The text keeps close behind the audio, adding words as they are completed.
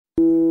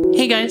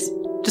Hey guys,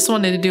 just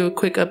wanted to do a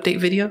quick update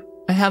video.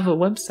 I have a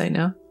website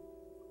now.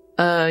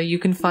 You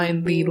can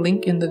find the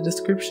link in the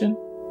description.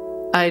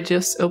 I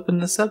just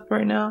opened this up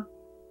right now,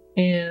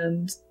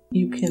 and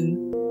you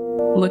can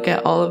look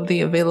at all of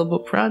the available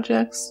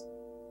projects.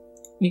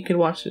 You can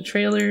watch the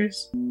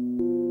trailers,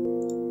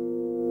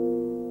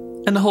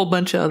 and a whole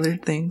bunch of other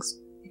things.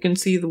 You can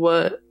see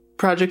what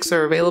projects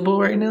are available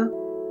right now,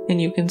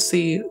 and you can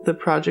see the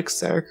projects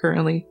that are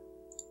currently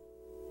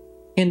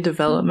in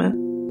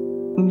development.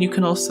 And you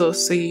can also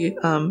see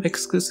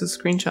exclusive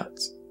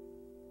screenshots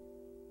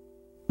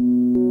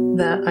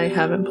that I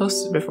haven't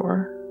posted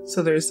before.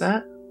 So there's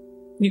that.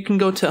 You can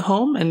go to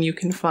home and you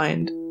can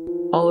find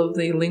all of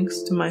the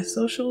links to my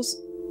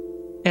socials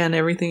and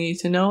everything you need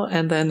to know.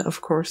 And then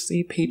of course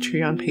the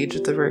Patreon page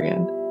at the very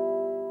end,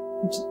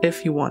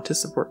 if you want to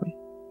support me,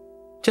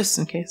 just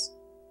in case.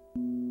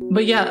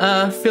 But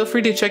yeah, feel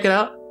free to check it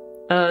out.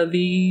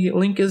 The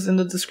link is in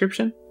the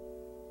description.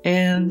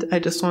 And I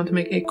just wanted to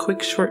make a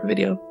quick short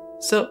video.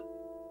 So,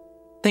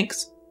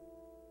 thanks.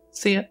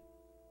 See ya.